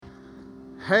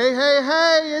Hey, hey,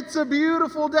 hey, it's a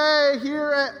beautiful day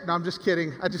here at... No, I'm just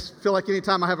kidding. I just feel like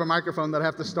anytime I have a microphone that I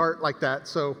have to start like that.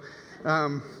 So,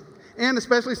 and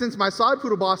especially since my sod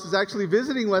poodle boss is actually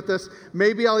visiting with us,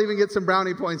 maybe I'll even get some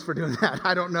brownie points for doing that.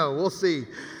 I don't know. We'll see.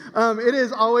 It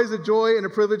is always a joy and a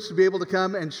privilege to be able to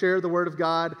come and share the Word of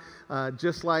God,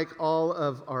 just like all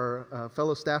of our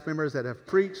fellow staff members that have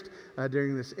preached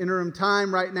during this interim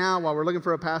time right now while we're looking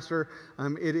for a pastor.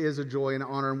 It is a joy and an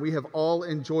honor, and we have all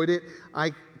enjoyed it.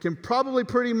 I can probably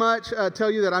pretty much tell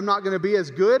you that I'm not going to be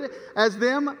as good as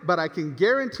them, but I can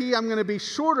guarantee I'm going to be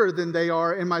shorter than they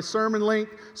are in my sermon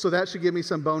length, so that should give me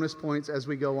some bonus points as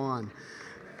we go on.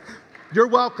 You're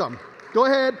welcome. Go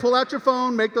ahead, pull out your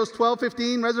phone, make those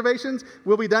 12:15 reservations.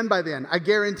 We'll be done by then. I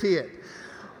guarantee it.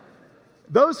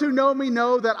 Those who know me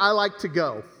know that I like to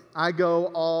go. I go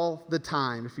all the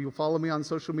time. If you follow me on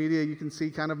social media, you can see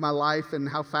kind of my life and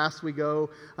how fast we go.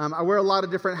 I wear a lot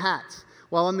of different hats.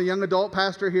 While I'm the young adult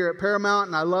pastor here at Paramount,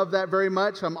 and I love that very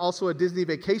much, I'm also a Disney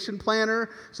vacation planner.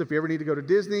 So if you ever need to go to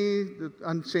Disney,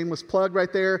 shameless plug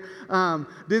right there.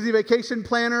 Disney vacation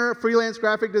planner, freelance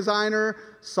graphic designer,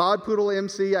 sod poodle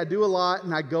MC. I do a lot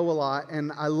and I go a lot,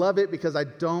 and I love it because I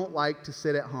don't like to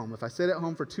sit at home. If I sit at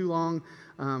home for too long,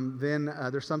 then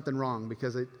there's something wrong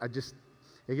because it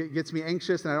gets me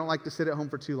anxious, and I don't like to sit at home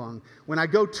for too long. When I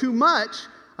go too much,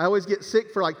 I always get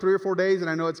sick for like 3 or 4 days, and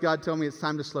I know it's God telling me it's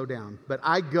time to slow down. But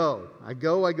I go.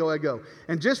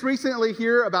 And just recently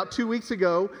here, about 2 weeks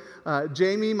ago,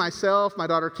 Jamie, myself, my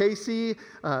daughter Casey,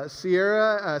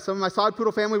 Sierra, some of my sod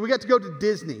poodle family, we got to go to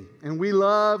Disney. And we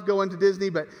love going to Disney,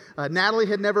 but Natalie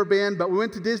had never been. But we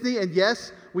went to Disney, and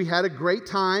yes, we had a great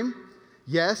time.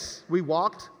 Yes, we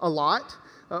walked a lot.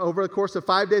 Over the course of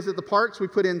 5 days at the parks, we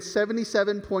put in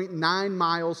 77.9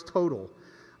 miles total.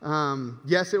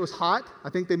 Yes, it was hot. I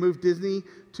think they moved Disney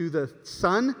to the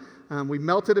sun. We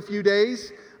melted a few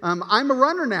days. I'm a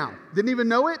runner now. Didn't even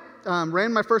know it.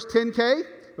 Ran my first 10K.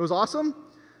 It was awesome.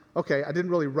 Okay, I didn't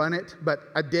really run it,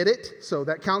 but I did it. So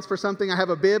that counts for something. I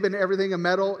have a bib and everything, a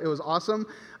medal. It was awesome.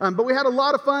 But we had a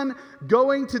lot of fun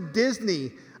going to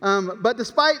Disney. But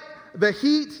despite the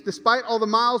heat, despite all the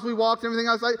miles we walked and everything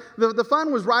else, the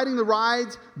fun was riding the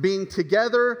rides, being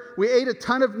together. We ate a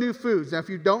ton of new foods. Now, if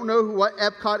you don't know what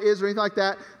Epcot is or anything like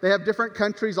that, they have different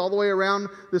countries all the way around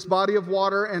this body of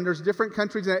water, and there's different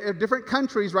countries. Different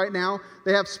countries right now,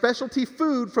 they have specialty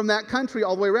food from that country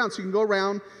all the way around. So you can go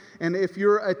around, and if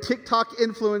you're a TikTok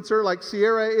influencer like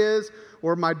Sierra is,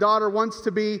 or my daughter wants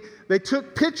to be, they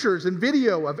took pictures and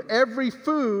video of every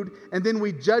food, and then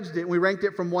we judged it. And we ranked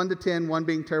it from 1 to 10, 1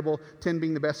 being terrible, 10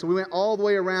 being the best. So we went all the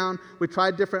way around. We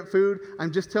tried different food.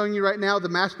 I'm just telling you right now, the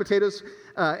mashed potatoes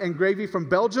and gravy from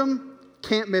Belgium,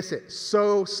 can't miss it.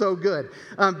 So good.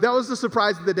 That was the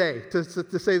surprise of the day, to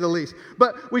say the least.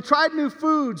 But we tried new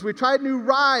foods. We tried new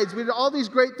rides. We did all these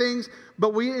great things,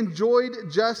 but we enjoyed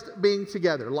just being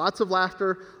together. Lots of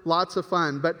laughter, lots of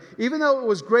fun. But even though it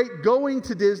was great going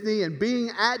to Disney and being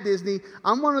at Disney,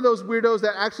 I'm one of those weirdos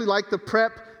that actually like to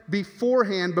prep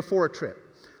beforehand before a trip.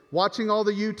 Watching all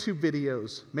the YouTube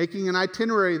videos, making an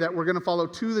itinerary that we're going to follow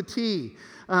to the T,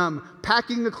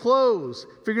 packing the clothes,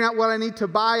 figuring out what I need to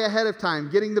buy ahead of time,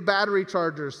 getting the battery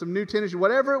chargers, some new tennis shoes,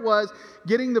 whatever it was,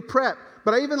 getting the prep.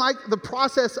 But I even like the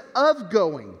process of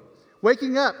going.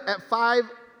 Waking up at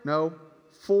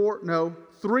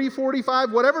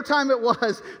 3:45, whatever time it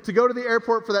was, to go to the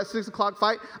airport for that 6 o'clock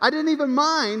flight. I didn't even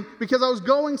mind because I was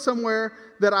going somewhere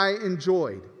that I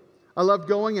enjoyed. I loved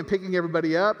going and picking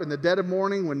everybody up in the dead of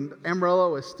morning when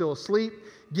Amarillo is still asleep,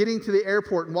 getting to the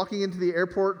airport and walking into the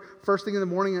airport first thing in the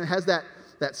morning, and it has that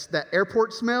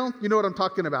airport smell. You know what I'm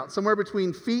talking about. Somewhere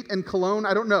between feet and cologne.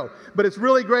 I don't know. But it's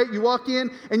really great. You walk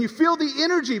in and you feel the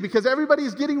energy because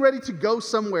everybody's getting ready to go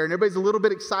somewhere and everybody's a little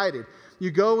bit excited. You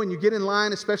go and you get in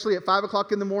line, especially at 5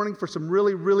 o'clock in the morning, for some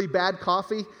really, really bad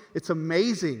coffee. It's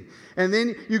amazing. And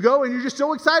then you go and you're just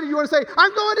so excited. You want to say,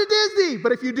 I'm going to Disney.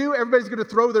 But if you do, everybody's going to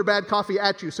throw their bad coffee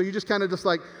at you. So you just kind of just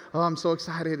like, oh, I'm so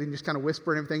excited. And you just kind of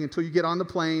whisper and everything until you get on the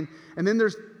plane. And then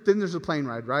there's a plane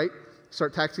ride, right?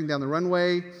 Start taxiing down the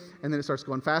runway. And then it starts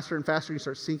going faster and faster. You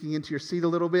start sinking into your seat a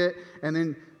little bit. And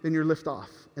then you're lift off.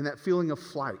 And that feeling of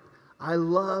flight. I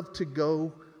love to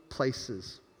go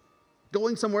places.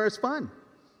 Going somewhere is fun.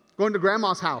 Going to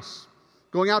grandma's house.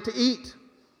 Going out to eat.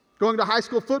 Going to a high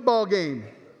school football game.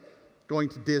 Going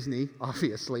to Disney,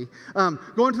 obviously.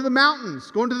 Going to the mountains.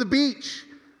 Going to the beach.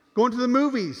 Going to the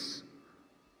movies.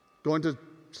 Going to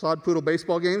sod poodle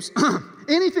baseball games.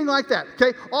 Anything like that.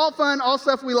 Okay? All fun, all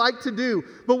stuff we like to do.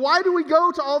 But why do we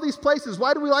go to all these places?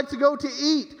 Why do we like to go to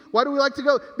eat? Why do we like to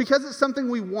go? Because it's something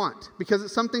we want. Because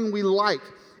it's something we like.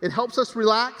 It helps us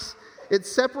relax. It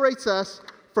separates us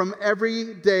from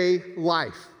everyday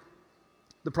life.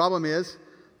 The problem is,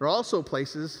 there are also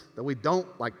places that we don't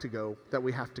like to go, that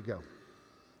we have to go.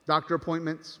 Doctor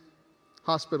appointments,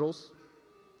 hospitals,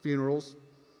 funerals,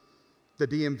 the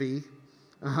DMV.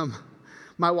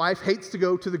 My wife hates to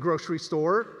go to the grocery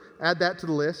store. Add that to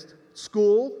the list.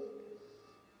 School.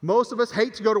 Most of us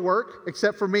hate to go to work,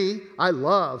 except for me. I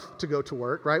love to go to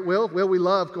work, right, Will? Will, we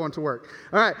love going to work.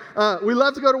 All right, we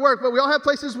love to go to work, but we all have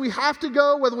places we have to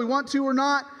go, whether we want to or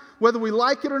not, whether we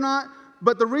like it or not.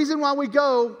 But the reason why we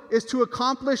go is to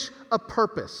accomplish a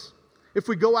purpose. If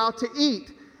we go out to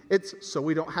eat, it's so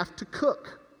we don't have to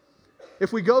cook.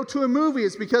 If we go to a movie,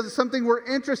 it's because it's something we're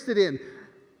interested in,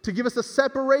 to give us a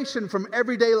separation from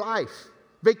everyday life.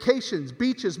 Vacations,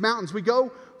 beaches, mountains. We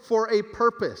go for a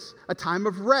purpose, a time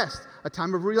of rest, a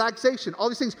time of relaxation, all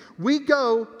these things. We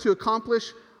go to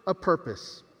accomplish a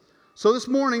purpose. So this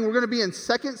morning, we're going to be in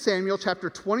 2 Samuel chapter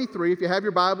 23. If you have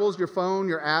your Bibles, your phone,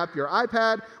 your app, your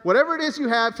iPad, whatever it is you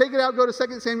have, take it out, go to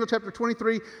 2 Samuel chapter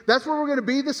 23. That's where we're going to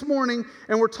be this morning.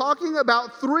 And we're talking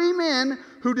about 3 men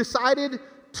who decided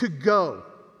to go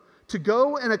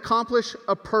and accomplish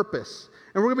a purpose.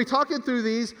 And we're going to be talking through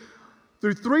these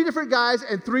through 3 different guys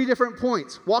and 3 different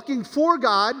points. Walking for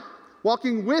God,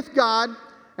 walking with God,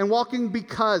 and walking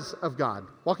because of God.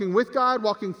 Walking with God,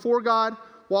 walking for God,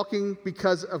 walking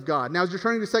because of God. Now, as you're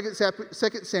turning to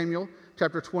 2 Samuel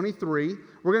chapter 23,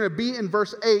 we're going to be in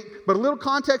verse 8, but a little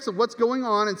context of what's going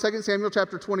on in 2 Samuel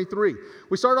chapter 23.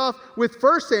 We start off with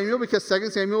 1 Samuel because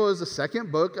 2 Samuel is the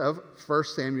second book of 1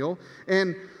 Samuel.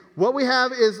 And what we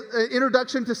have is an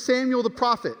introduction to Samuel the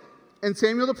prophet. And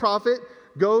Samuel the prophet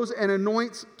goes and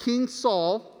anoints King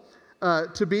Saul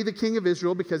to be the king of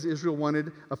Israel because Israel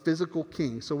wanted a physical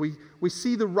king. So we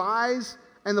see the rise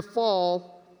and the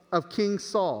fall of King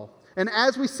Saul. And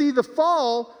as we see the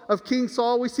fall of King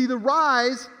Saul, we see the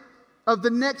rise of the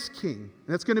next king. And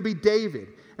that's going to be David.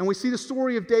 And we see the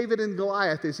story of David and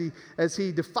Goliath as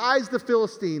he defies the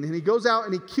Philistine and he goes out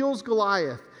and he kills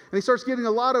Goliath. And he starts getting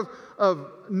a lot of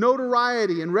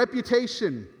notoriety and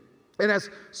reputation. And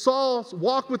as Saul's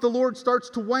walk with the Lord starts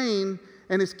to wane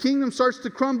and his kingdom starts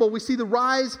to crumble, we see the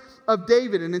rise of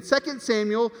David. And in 2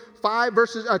 Samuel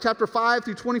chapter 5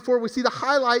 through 24, we see the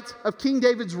highlights of King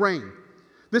David's reign.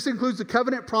 This includes the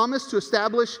covenant promise to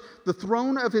establish the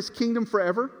throne of his kingdom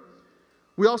forever.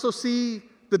 We also see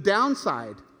the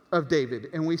downside of David,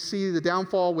 and we see the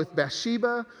downfall with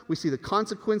Bathsheba. We see the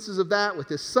consequences of that with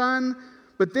his son.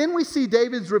 But then we see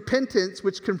David's repentance,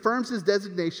 which confirms his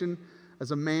designation as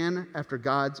a man after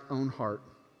God's own heart.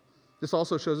 This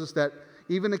also shows us that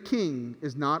even a king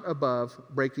is not above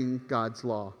breaking God's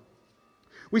law.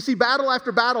 We see battle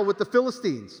after battle with the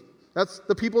Philistines. That's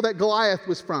the people that Goliath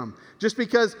was from. Just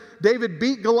because David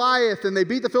beat Goliath and they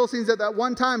beat the Philistines at that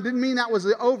one time didn't mean that was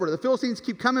over. The Philistines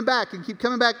keep coming back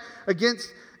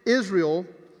against Israel.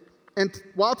 And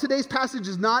while today's passage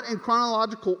is not in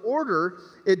chronological order,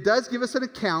 it does give us an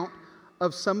account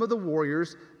of some of the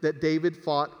warriors that David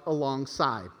fought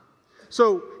alongside.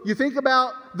 So you think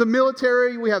about the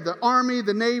military, we have the Army,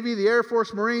 the Navy, the Air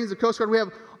Force, Marines, the Coast Guard, we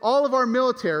have all of our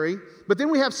military, but then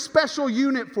we have special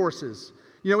unit forces.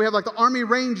 You know, we have like the Army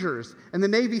Rangers and the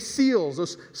Navy SEALs,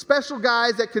 those special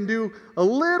guys that can do a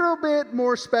little bit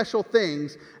more special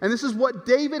things. And this is what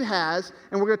David has,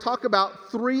 and we're going to talk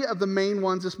about 3 of the main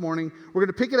ones this morning. We're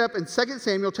going to pick it up in 2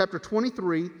 Samuel chapter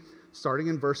 23, starting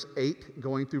in verse 8,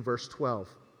 going through verse 12.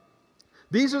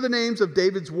 These are the names of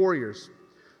David's warriors.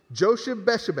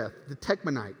 Josheb-Beshebeth, the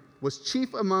Techmanite, was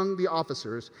chief among the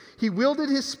officers. He wielded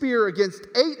his spear against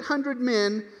 800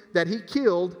 men that he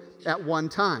killed at one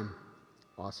time.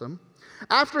 Awesome.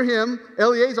 After him,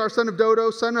 Eleazar, son of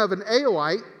Dodo, son of an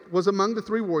Aoite, was among the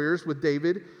 3 warriors with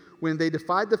David when they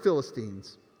defied the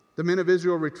Philistines. The men of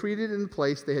Israel retreated in the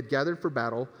place they had gathered for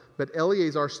battle, but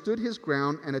Eleazar stood his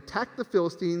ground and attacked the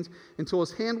Philistines until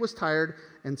his hand was tired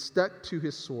and stuck to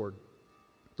his sword.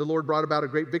 The Lord brought about a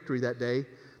great victory that day.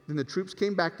 Then the troops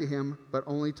came back to him, but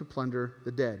only to plunder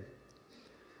the dead.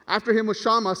 After him was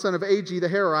Shammah, son of Agi, the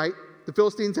Harite. The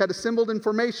Philistines had assembled in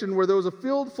formation where there was a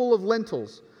field full of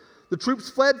lentils. The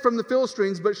troops fled from the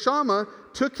Philistines, but Shammah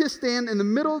took his stand in the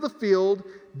middle of the field,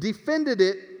 defended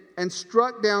it, and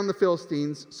struck down the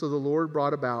Philistines. So the Lord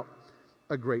brought about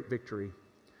a great victory.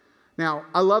 Now,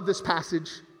 I love this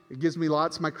passage. It gives me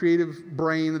lots. My creative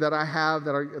brain that I have,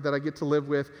 that I get to live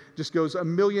with, just goes a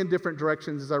million different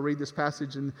directions as I read this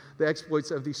passage and the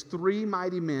exploits of these 3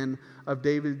 mighty men of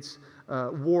David's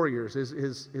warriors,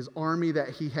 his army that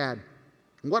he had.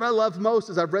 What I love most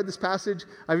is I've read this passage,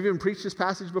 I've even preached this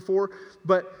passage before,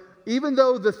 but even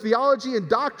though the theology and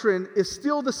doctrine is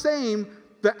still the same,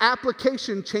 the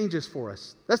application changes for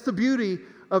us. That's the beauty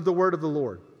of the word of the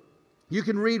Lord. You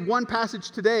can read one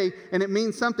passage today and it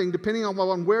means something depending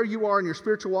on where you are in your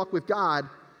spiritual walk with God.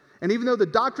 And even though the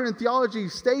doctrine and theology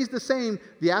stays the same,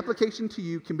 the application to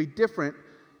you can be different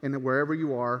in wherever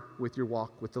you are with your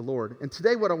walk with the Lord. And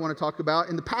today what I want to talk about,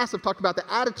 in the past I've talked about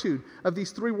the attitude of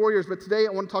these three warriors, but today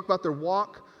I want to talk about their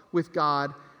walk with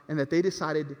God and that they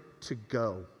decided to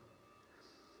go.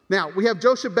 Now, we have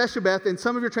Josheb-Beshebeth. In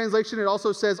some of your translation, it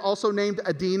also says also named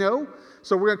Adino.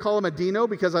 So we're going to call him Adino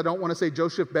because I don't want to say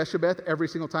Josheb-Beshebeth every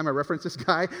single time I reference this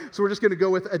guy. So we're just going to go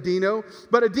with Adino.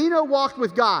 But Adino walked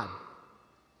with God.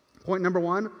 Point number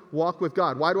one, walk with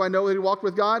God. Why do I know that he walked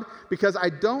with God? Because I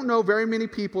don't know very many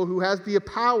people who has the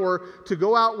power to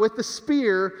go out with the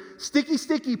spear,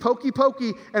 sticky,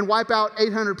 pokey, and wipe out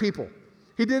 800 people.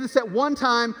 He did this at one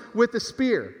time with the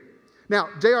spear. Now,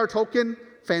 J.R. Tolkien,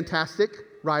 fantastic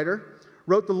writer,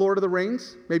 wrote The Lord of the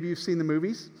Rings. Maybe you've seen the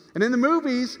movies. And in the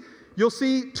movies, you'll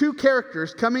see two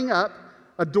characters coming up,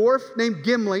 a dwarf named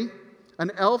Gimli,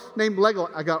 an elf named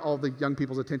Legolas. I got all the young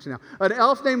people's attention now. An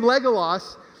elf named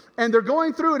Legolas, and they're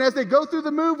going through, and as they go through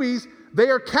the movies, they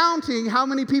are counting how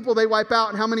many people they wipe out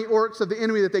and how many orcs of the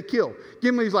enemy that they kill.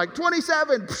 Gimli's like,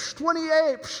 27,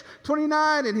 28,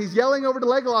 29, and he's yelling over to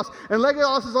Legolas. And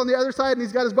Legolas is on the other side, and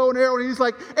he's got his bow and arrow, and he's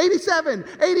like, 87,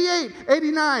 88,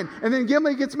 89. And then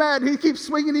Gimli gets mad, and he keeps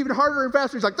swinging even harder and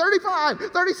faster. He's like, 35,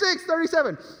 36,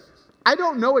 37. I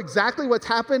don't know exactly what's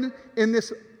happened in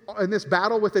this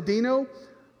battle with Adino,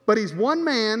 but he's one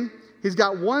man, he's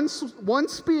got one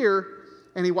spear,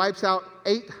 and he wipes out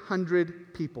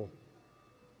 800 people.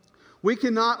 We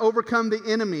cannot overcome the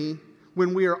enemy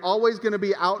when we are always going to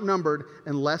be outnumbered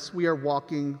unless we are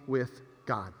walking with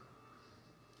God.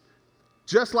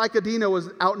 Just like Adino was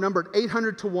outnumbered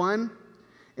 800 to 1,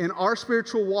 in our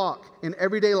spiritual walk, in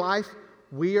everyday life,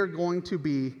 we are going to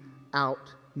be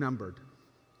outnumbered.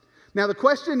 Now the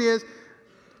question is,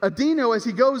 Adino, as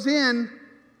he goes in,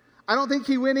 I don't think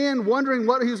he went in wondering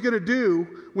what he was going to do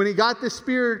when he got this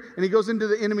spear and he goes into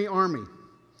the enemy army.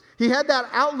 He had that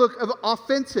outlook of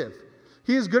offensive.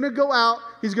 He is going to go out.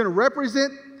 He's going to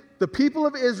represent the people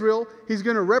of Israel. He's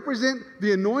going to represent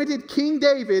the anointed King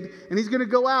David. And he's going to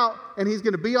go out and he's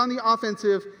going to be on the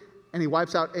offensive. And he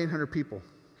wipes out 800 people.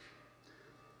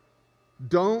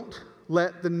 Don't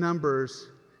let the numbers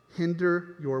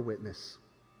hinder your witness.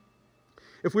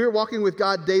 If we are walking with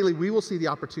God daily, we will see the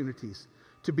opportunities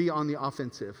to be on the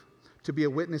offensive, to be a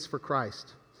witness for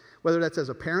Christ. Whether that's as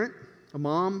a parent, a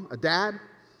mom, a dad,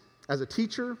 as a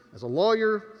teacher, as a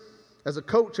lawyer, as a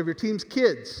coach of your team's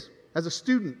kids, as a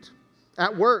student,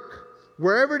 at work,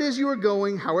 wherever it is you are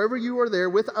going, however you are there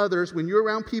with others, when you're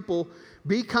around people,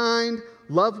 be kind,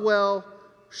 love well,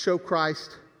 show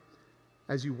Christ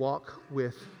as you walk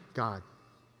with God.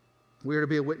 We are to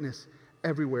be a witness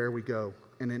everywhere we go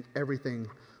and in everything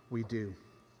we do.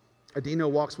 Adino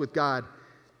walks with God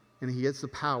and he gets the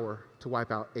power to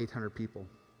wipe out 800 people.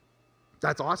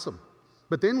 That's awesome.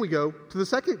 But then we go to the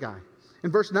second guy.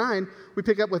 In verse 9, we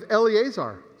pick up with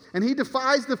Eleazar, and he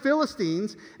defies the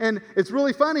Philistines. And it's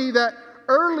really funny that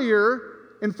earlier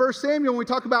in 1 Samuel, when we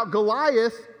talk about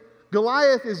Goliath,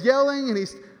 Goliath is yelling and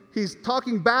he's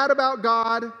talking bad about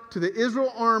God to the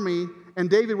Israel army. And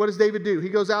David, what does David do? He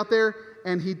goes out there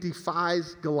and he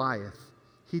defies Goliath.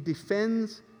 He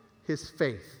defends his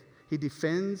faith. He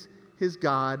defends his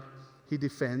God. He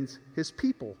defends his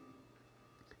people.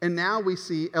 And now we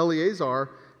see Eleazar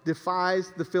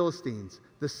defies the Philistines,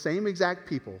 the same exact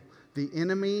people, the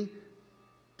enemy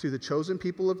to the chosen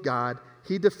people of God.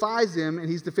 He defies them, and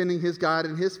he's defending his God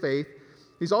and his faith.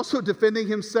 He's also defending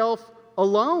himself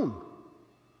alone.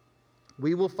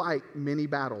 We will fight many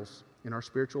battles in our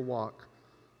spiritual walk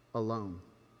alone.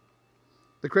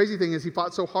 The crazy thing is he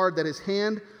fought so hard that his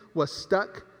hand was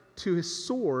stuck to his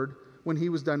sword when he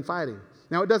was done fighting.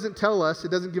 Now, it doesn't tell us, it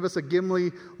doesn't give us a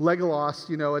Gimli, Legolas,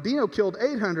 Adino killed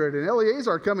 800 and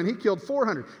Eleazar come and he killed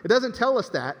 400. It doesn't tell us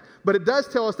that, but it does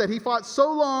tell us that he fought so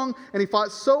long and he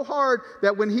fought so hard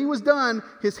that when he was done,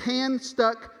 his hand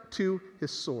stuck to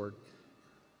his sword.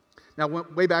 Now,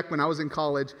 way back when I was in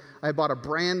college, I bought a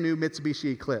brand new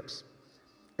Mitsubishi Eclipse.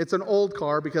 It's an old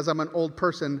car because I'm an old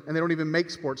person and they don't even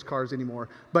make sports cars anymore,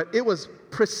 but it was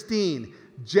pristine,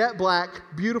 jet black,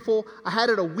 beautiful. I had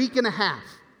it a week and a half.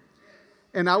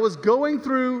 And I was going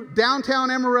through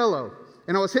downtown Amarillo,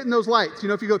 and I was hitting those lights.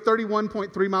 If you go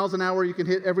 31.3 miles an hour, you can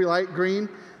hit every light green,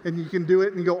 and you can do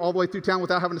it and go all the way through town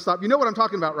without having to stop. You know what I'm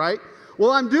talking about, right?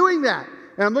 Well, I'm doing that,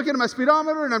 And I'm looking at my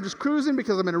speedometer, and I'm just cruising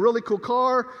because I'm in a really cool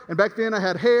car. And back then I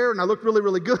had hair, and I looked really,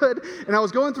 really good. And I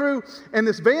was going through, and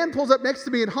this van pulls up next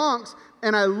to me and honks.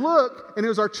 And I look, and it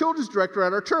was our children's director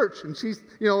at our church. And she's,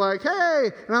 like, hey.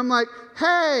 And I'm like,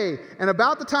 hey. And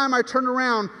about the time I turned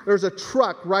around, there's a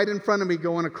truck right in front of me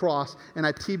going across, and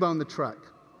I T-boned the truck.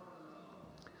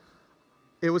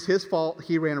 It was his fault.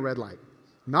 He ran a red light.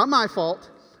 Not my fault,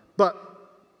 but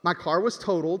my car was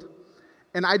totaled,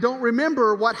 and I don't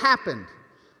remember what happened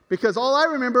because all I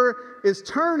remember is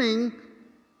turning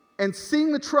and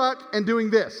seeing the truck and doing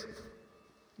this,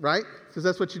 right? Because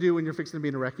that's what you do when you're fixing to be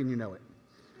in a wreck and you know it.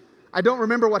 I don't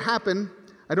remember what happened.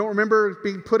 I don't remember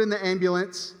being put in the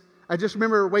ambulance. I just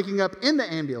remember waking up in the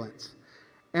ambulance.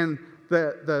 And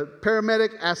the paramedic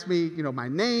asked me, my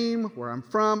name, where I'm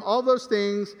from, all those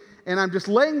things. And I'm just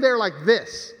laying there like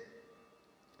this.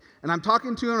 And I'm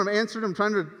talking to him, I'm answering him,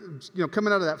 trying to,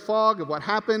 coming out of that fog of what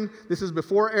happened. This is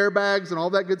before airbags and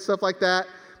all that good stuff like that.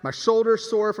 My shoulder's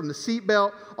sore from the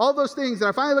seatbelt, all those things. And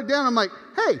I finally look down, I'm like,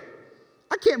 hey,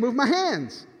 I can't move my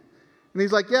hands. And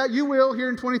he's like, yeah, you will here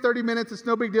in 20, 30 minutes. It's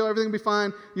no big deal. Everything will be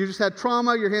fine. You just had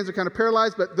trauma. Your hands are kind of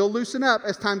paralyzed, but they'll loosen up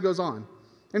as time goes on.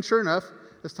 And sure enough,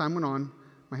 as time went on,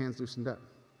 my hands loosened up.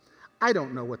 I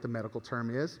don't know what the medical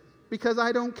term is because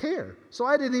I don't care. So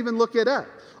I didn't even look it up.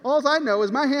 All I know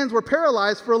is my hands were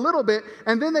paralyzed for a little bit,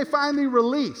 and then they finally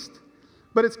released.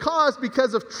 But it's caused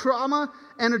because of trauma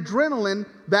and adrenaline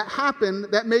that happened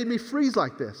that made me freeze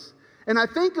like this. And I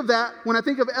think of that when I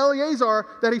think of Eleazar,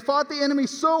 that he fought the enemy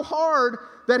so hard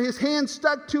that his hand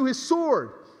stuck to his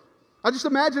sword. I just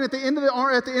imagine at the end of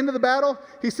the battle,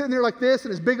 he's sitting there like this, and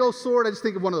his big old sword. I just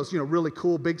think of one of those, really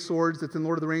cool big swords that's in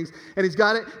Lord of the Rings. And he's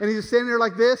got it, and he's just standing there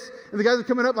like this. And the guys are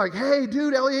coming up like, hey,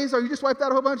 dude, Eleazar, you just wiped out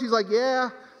a whole bunch? He's like, yeah,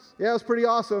 it was pretty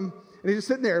awesome. And he's just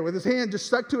sitting there with his hand just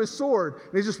stuck to his sword.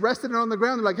 And he's just resting it on the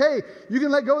ground. They're like, hey, you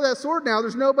can let go of that sword now.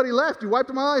 There's nobody left. You wiped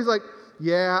them all out. He's like,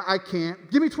 yeah, I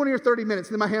can't. Give me 20 or 30 minutes,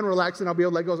 and then my hand will relax, and I'll be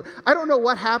able to let go. I don't know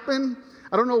what happened.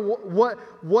 I don't know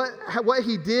what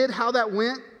he did, how that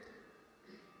went.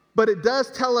 But it does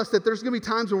tell us that there's going to be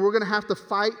times when we're going to have to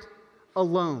fight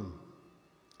alone.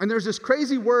 And there's this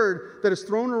crazy word that is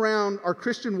thrown around our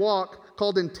Christian walk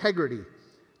called integrity.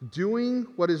 Doing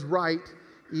what is right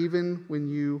even when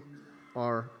you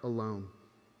are alone.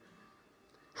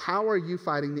 How are you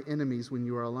fighting the enemies when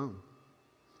you are alone?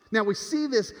 Now, we see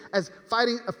this as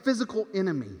fighting a physical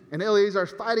enemy. And Eleazar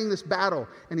is fighting this battle,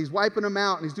 and he's wiping them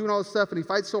out, and he's doing all this stuff, and he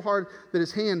fights so hard that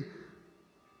his hand...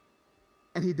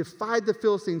 And he defied the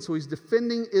Philistines, so he's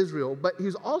defending Israel. But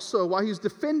he's also, while he's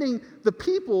defending the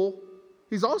people,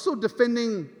 he's also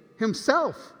defending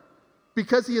himself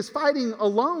because he is fighting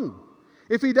alone.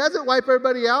 If he doesn't wipe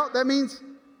everybody out, that means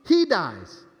he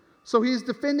dies. So he's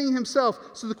defending himself.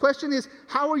 So the question is,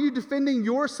 how are you defending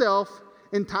yourself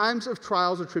in times of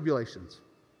trials or tribulations?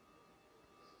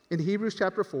 In Hebrews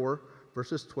chapter 4,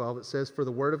 verses 12, it says, "For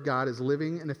the word of God is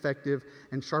living and effective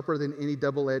and sharper than any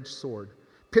double-edged sword,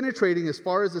 penetrating as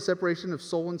far as the separation of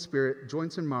soul and spirit,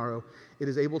 joints and marrow. It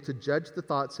is able to judge the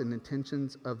thoughts and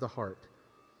intentions of the heart."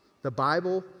 The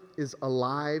Bible is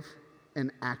alive and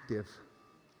active.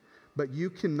 But you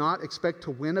cannot expect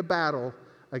to win a battle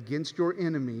against your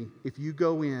enemy if you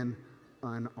go in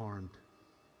unarmed.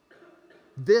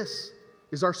 This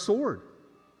is our sword.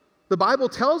 The Bible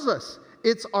tells us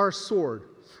it's our sword.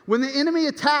 When the enemy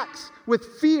attacks with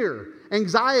fear,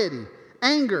 anxiety,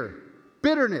 anger,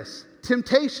 bitterness,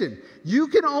 temptation, you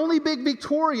can only be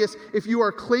victorious if you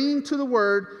are clinging to the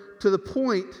word to the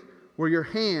point where your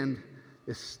hand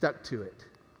is stuck to it.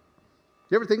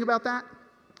 You ever think about that?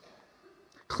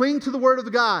 Cling to the word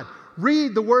of God.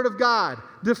 Read the word of God.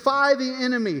 Defy the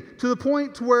enemy to the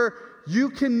point to where you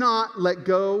cannot let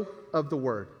go of the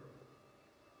word.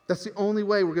 That's the only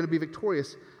way we're going to be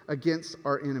victorious against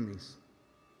our enemies.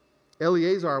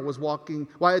 Eleazar was walking,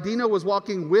 while Adino was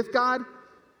walking with God,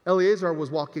 Eleazar was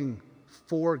walking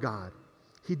for God.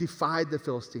 He defied the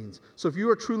Philistines. So if you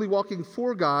are truly walking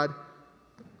for God,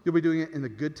 you'll be doing it in the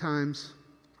good times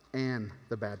and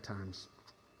the bad times.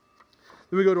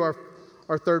 Then we go to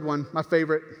our third one, my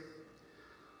favorite.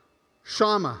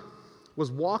 Shammah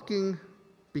was walking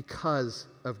because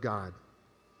of God.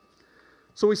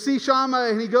 So we see Shammah,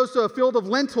 and he goes to a field of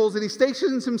lentils, and he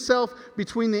stations himself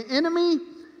between the enemy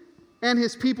and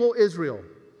his people Israel.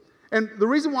 And the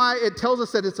reason why it tells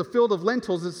us that it's a field of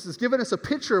lentils is it's giving us a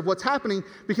picture of what's happening,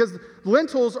 because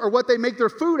lentils are what they make their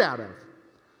food out of.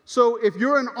 So if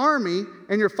you're an army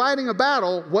and you're fighting a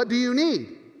battle, what do you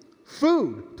need?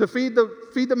 Food to feed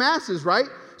the masses, right?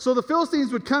 So the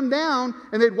Philistines would come down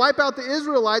and they'd wipe out the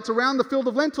Israelites around the field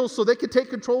of lentils so they could take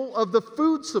control of the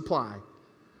food supply.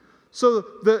 So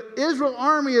the Israel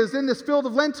army is in this field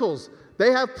of lentils.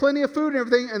 They have plenty of food and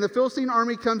everything, and the Philistine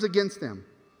army comes against them.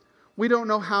 We don't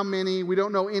know how many. We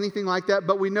don't know anything like that,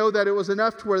 but we know that it was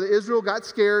enough to where the Israel got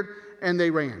scared and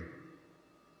they ran.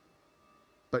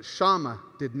 But Shammah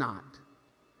did not.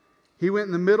 He went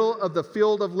in the middle of the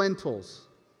field of lentils,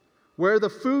 where the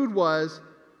food was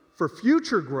for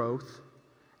future growth,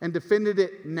 and defended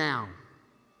it now.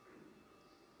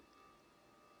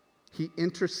 He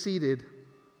interceded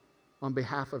on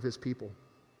behalf of his people.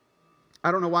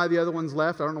 I don't know why the other ones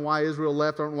left. I don't know why Israel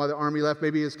left. I don't know why the army left.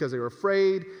 Maybe it's because they were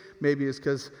afraid. Maybe it's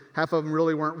because half of them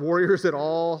really weren't warriors at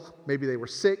all. Maybe they were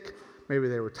sick. Maybe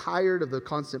they were tired of the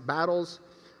constant battles.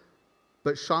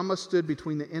 But Shammah stood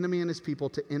between the enemy and his people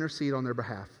to intercede on their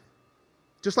behalf.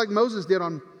 Just like Moses did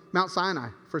on Mount Sinai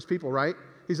for his people, right?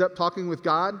 He's up talking with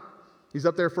God. He's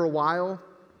up there for a while.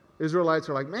 Israelites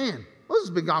are like, man, Moses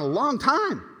has been gone a long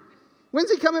time.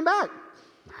 When's he coming back?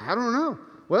 I don't know.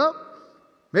 Well,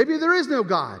 maybe there is no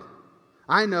God.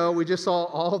 I know we just saw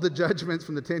all the judgments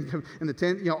from the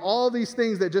 10, all these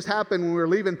things that just happened when we were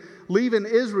leaving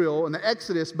Israel in the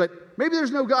Exodus, but maybe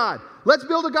there's no God. Let's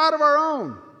build a God of our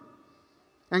own.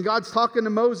 And God's talking to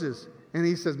Moses, and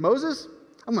he says, Moses,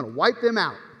 I'm going to wipe them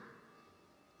out.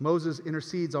 Moses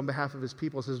intercedes on behalf of his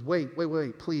people, says, wait,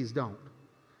 please don't.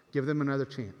 Give them another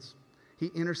chance. He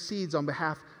intercedes on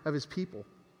behalf of his people.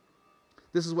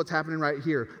 This is what's happening right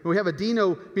here. We have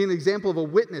Adino being an example of a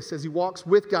witness as he walks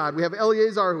with God. We have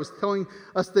Eleazar who is telling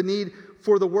us the need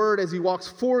for the word as he walks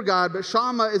for God. But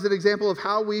Shammah is an example of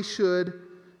how we should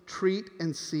treat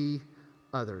and see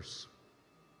others.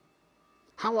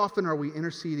 How often are we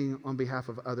interceding on behalf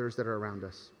of others that are around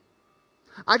us?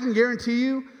 I can guarantee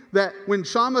you that when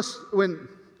Shammah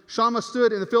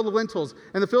stood in the field of lentils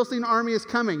and the Philistine army is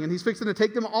coming and he's fixing to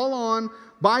take them all on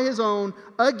by his own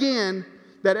again,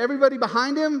 that everybody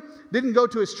behind him didn't go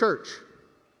to his church.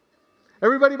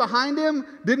 Everybody behind him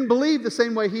didn't believe the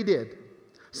same way he did.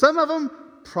 Some of them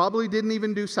probably didn't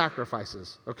even do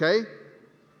sacrifices, okay?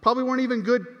 Probably weren't even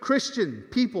good Christian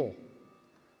people.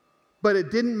 But it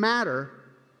didn't matter.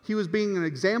 He was being an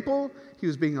example, he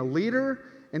was being a leader,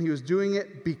 and he was doing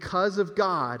it because of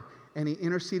God, and he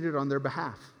interceded on their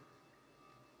behalf.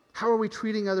 How are we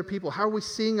treating other people? How are we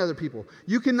seeing other people?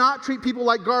 You cannot treat people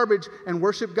like garbage and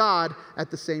worship God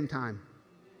at the same time.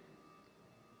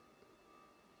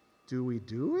 Do we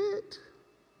do it?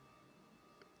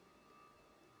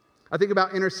 I think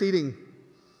about interceding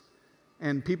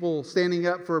and people standing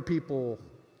up for people.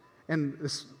 And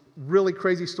this really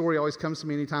crazy story always comes to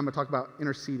me anytime I talk about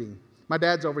interceding. My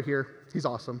dad's over here. He's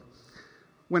awesome.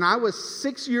 When I was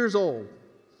 6 years old,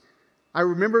 I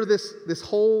remember this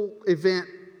whole event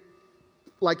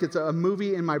like it's a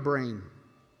movie in my brain.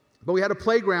 But we had a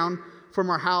playground from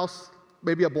our house,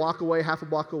 maybe a block away, half a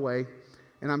block away.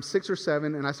 And I'm 6 or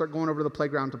 7, and I start going over to the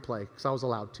playground to play, because I was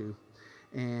allowed to.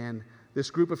 And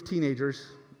this group of teenagers,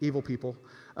 evil people,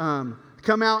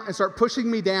 come out and start pushing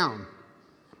me down,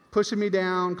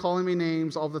 calling me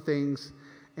names, all the things.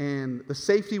 And the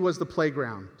safety was the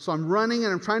playground. So I'm running,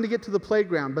 and I'm trying to get to the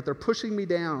playground, but they're pushing me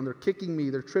down, they're kicking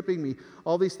me, they're tripping me,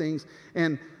 all these things.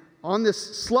 And on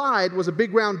this slide was a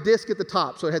big round disc at the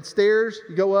top. So it had stairs,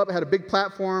 you go up, it had a big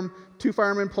platform, 2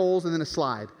 fireman poles, and then a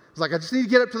slide. It's like, I just need to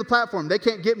get up to the platform. They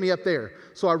can't get me up there.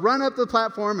 So I run up to the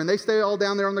platform, and they stay all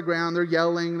down there on the ground. They're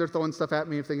yelling, they're throwing stuff at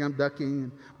me, if they think I'm ducking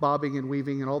and bobbing and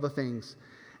weaving and all the things.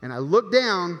 And I look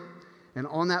down, and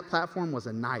on that platform was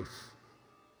a knife.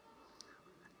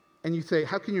 And you say,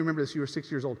 how can you remember this? You were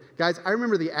 6 years old. Guys, I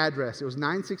remember the address. It was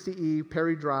 960E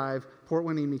Perry Drive, Port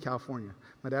Hueneme, California.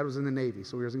 My dad was in the Navy,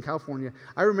 so we was in California.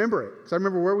 I remember it, because I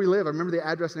remember where we live. I remember the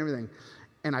address and everything.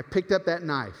 And I picked up that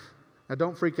knife. Now,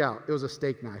 don't freak out. It was a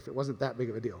steak knife. It wasn't that big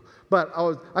of a deal. But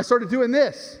I started doing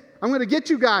this. I'm going to get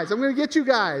you guys. I'm going to get you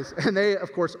guys. And they,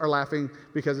 of course, are laughing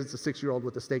because it's a 6-year-old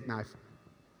with a steak knife.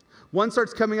 One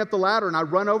starts coming up the ladder, and I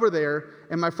run over there,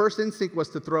 and my first instinct was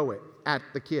to throw it at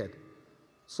the kid.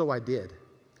 So I did.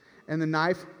 And the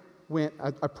knife went,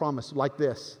 I promise, like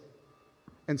this,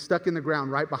 and stuck in the ground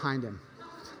right behind him.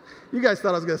 You guys thought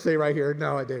I was going to say right here.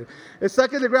 No, I didn't. It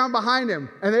stuck in the ground behind him,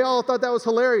 and they all thought that was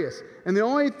hilarious. And the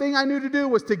only thing I knew to do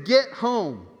was to get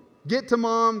home, get to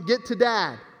mom, get to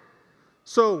dad.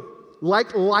 So,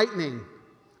 like lightning,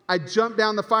 I jump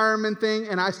down the fireman thing,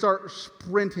 and I start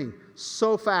sprinting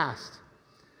so fast.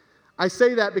 I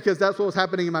say that because that's what was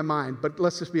happening in my mind, but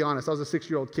let's just be honest. I was a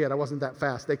 6-year-old kid. I wasn't that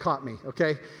fast. They caught me,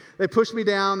 okay? They pushed me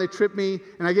down, they tripped me,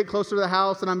 and I get closer to the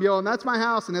house, and I'm yelling, that's my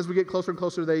house. And as we get closer and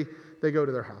closer, they go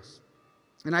to their house.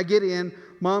 And I get in.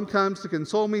 Mom comes to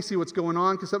console me, see what's going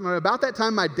on. Because about that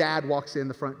time, my dad walks in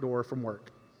the front door from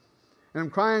work. And I'm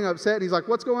crying upset. And he's like,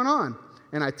 what's going on?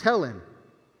 and I tell him,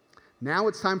 now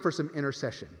it's time for some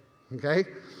intercession. Okay?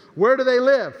 Where do they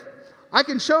live? I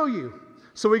can show you.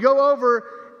 So we go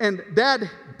over, and Dad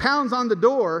pounds on the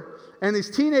door, and these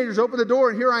teenagers open the door,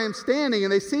 and here I am standing,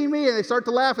 and they see me, and they start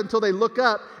to laugh until they look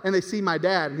up, and they see my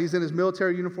dad, and he's in his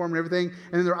military uniform and everything,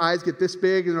 and then their eyes get this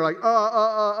big, and they're like,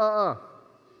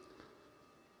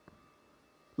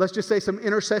 Let's just say some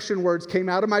intercession words came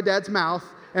out of my dad's mouth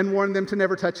and warned them to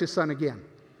never touch his son again.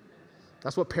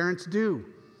 That's what parents do.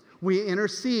 We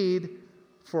intercede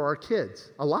for our kids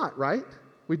a lot, right?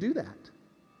 We do that.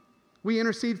 We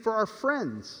intercede for our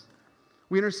friends.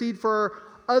 We intercede for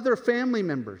our other family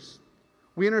members.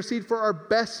 We intercede for our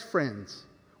best friends.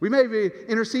 We maybe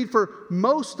intercede for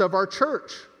most of our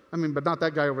church. I mean, but not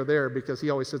that guy over there because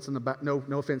he always sits in the back. No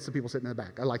offense to people sitting in the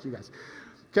back. I like you guys.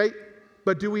 Okay?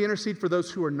 But do we intercede for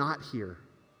those who are not here?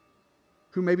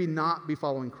 Who maybe not be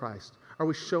following Christ? Are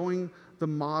we showing the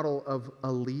model of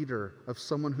a leader, of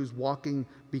someone who's walking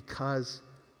because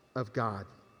of God?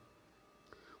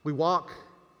 We walk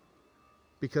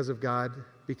because of God,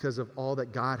 because of all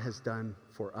that God has done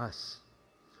for us.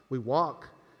 We walk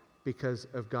because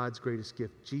of God's greatest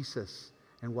gift, Jesus,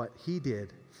 and what He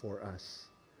did for us.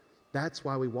 That's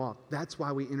why we walk. That's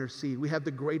why we intercede. We have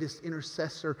the greatest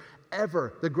intercessor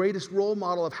ever, the greatest role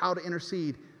model of how to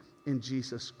intercede in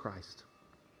Jesus Christ.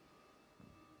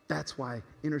 That's why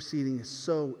interceding is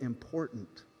so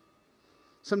important.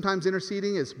 Sometimes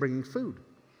interceding is bringing food.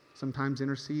 Sometimes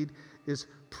intercede is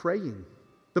praying.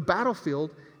 The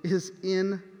battlefield is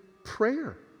in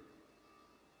prayer.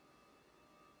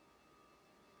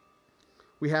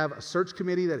 We have a search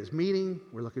committee that is meeting.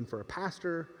 We're looking for a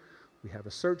pastor. We have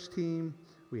a search team.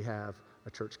 We have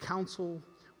a church council.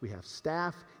 We have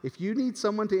staff. If you need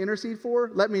someone to intercede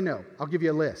for, let me know. I'll give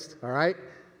you a list, all right?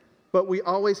 But we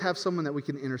always have someone that we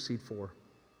can intercede for.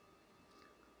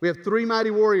 We have 3 mighty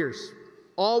warriors,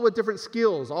 all with different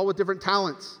skills, all with different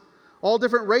talents, all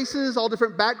different races, all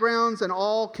different backgrounds, and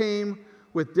all came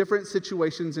with different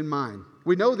situations in mind.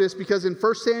 We know this because in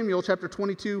 1 Samuel chapter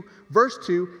 22, verse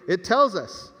 2, it tells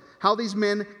us how these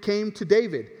men came to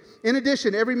David. In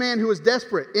addition, every man who was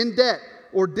desperate, in debt,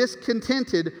 or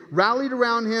discontented rallied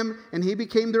around him, and he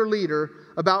became their leader.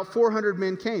 About 400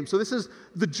 men came. So this is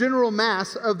the general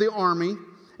mass of the army.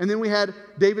 And then we had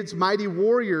David's mighty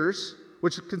warriors,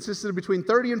 which consisted of between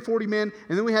 30 and 40 men.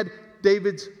 And then we had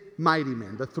David's mighty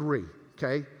men, the 3,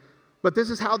 okay? But this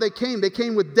is how they came. They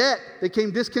came with debt. They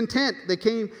came discontent. They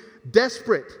came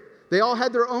desperate. They all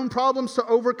had their own problems to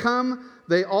overcome.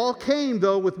 They all came,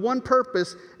 though, with one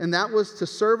purpose, and that was to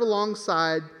serve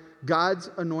alongside God's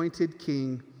anointed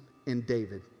king in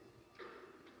David.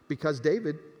 Because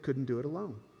David couldn't do it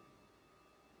alone.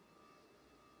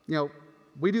 You know,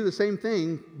 we do the same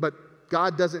thing, but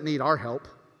God doesn't need our help.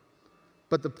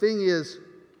 But the thing is,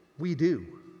 we do.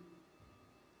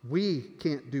 We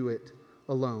can't do it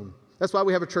alone. That's why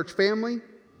we have a church family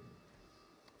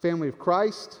of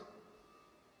Christ.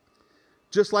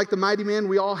 Just like the mighty men,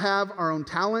 we all have our own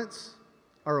talents,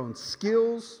 our own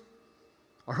skills,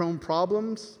 our own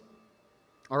problems,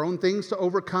 our own things to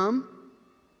overcome.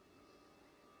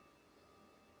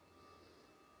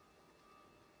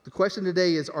 The question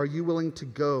today is, are you willing to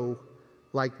go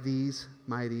like these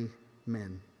mighty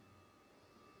men?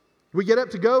 We get up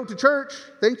to go to church.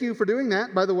 Thank you for doing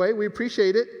that, by the way. We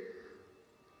appreciate it.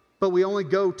 But we only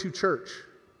go to church.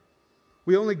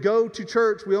 We only go to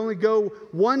church. We only go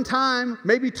one time,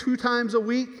 maybe 2 times a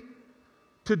week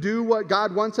to do what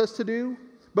God wants us to do.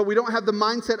 But we don't have the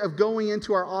mindset of going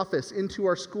into our office, into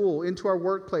our school, into our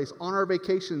workplace, on our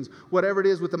vacations, whatever it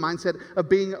is, with the mindset of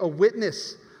being a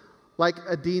witness like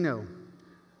Adino.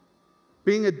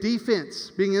 Being a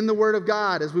defense, being in the Word of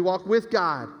God as we walk with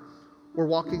God. We're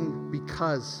walking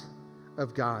because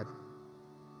of God.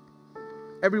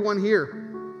 Everyone here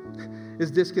is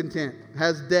discontent,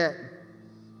 has debt,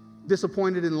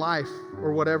 disappointed in life,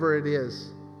 or whatever it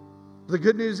is. The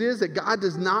good news is that God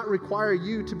does not require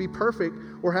you to be perfect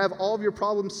or have all of your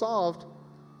problems solved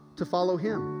to follow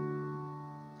Him.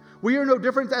 We are no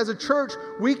different as a church.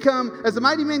 We come, as the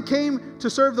mighty men came to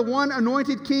serve the one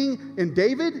anointed king in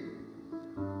David,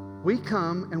 we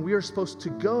come and we are supposed to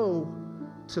go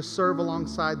to serve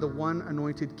alongside the one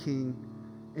anointed king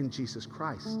in Jesus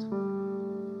Christ.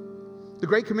 The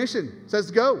Great Commission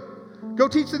says go. Go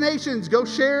teach the nations. Go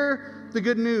share the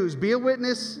good news. Be a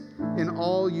witness in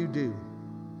all you do.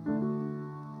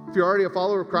 If you're already a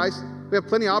follower of Christ, we have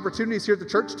plenty of opportunities here at the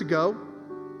church to go.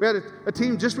 We had a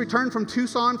team just returned from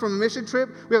Tucson from a mission trip.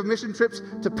 We have mission trips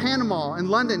to Panama and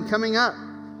London coming up.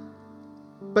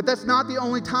 But that's not the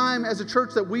only time as a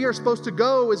church that we are supposed to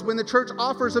go, is when the church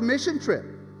offers a mission trip.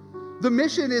 The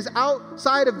mission is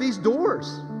outside of these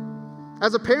doors.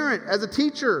 As a parent, as a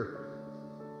teacher,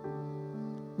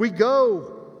 we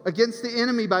go against the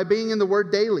enemy by being in the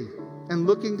Word daily and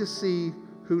looking to see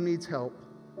who needs help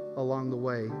along the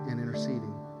way and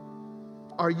interceding.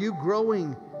 Are you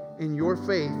growing in your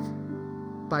faith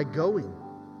by going?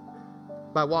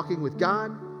 By walking with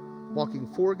God, walking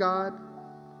for God,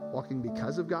 walking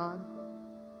because of God?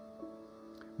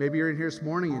 Maybe you're in here this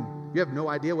morning and you have no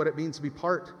idea what it means to be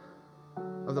part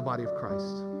of the body of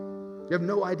Christ. You have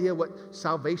no idea what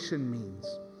salvation means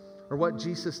or what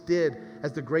Jesus did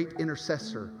as the great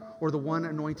intercessor or the one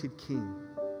anointed king.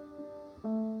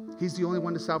 He's the only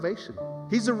one to salvation.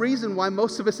 He's the reason why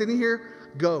most of us in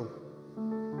here go.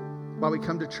 Why we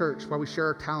come to church, why we share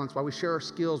our talents, why we share our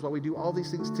skills, why we do all these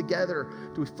things together.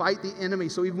 Do we fight the enemy?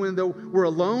 So even though we're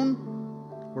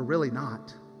alone, we're really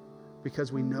not,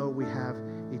 because we know we have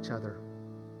each other.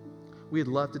 We'd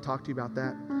love to talk to you about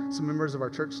that. Some members of our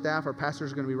church staff, our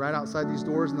pastors are going to be right outside these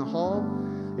doors in the hall.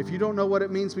 If you don't know what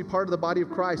it means to be part of the body of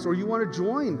Christ, or you want to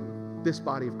join this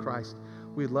body of Christ,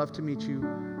 we'd love to meet you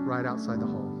right outside the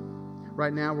hall.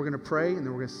 Right now, we're going to pray, and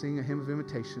then we're going to sing a hymn of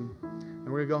invitation, and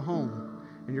we're going to go home.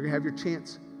 And you're going to have your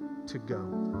chance to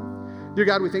go. Dear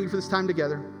God, we thank you for this time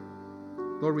together.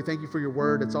 Lord, we thank you for your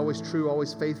word. It's always true,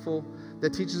 always faithful,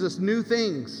 that teaches us new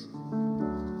things.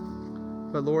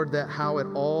 But Lord, that how it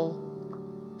all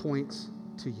points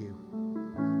to you.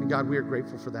 And God, we are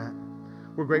grateful for that.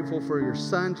 We're grateful for your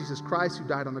Son, Jesus Christ, who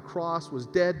died on the cross, was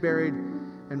dead, buried,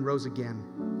 and rose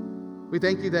again. We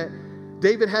thank you that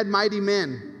David had mighty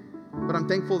men, but I'm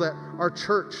thankful that our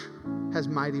church has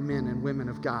mighty men and women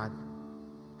of God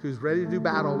who's ready to do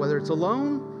battle, whether it's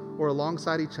alone or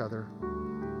alongside each other.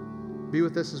 Be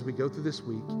with us as we go through this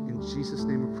week. In Jesus'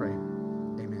 name we pray.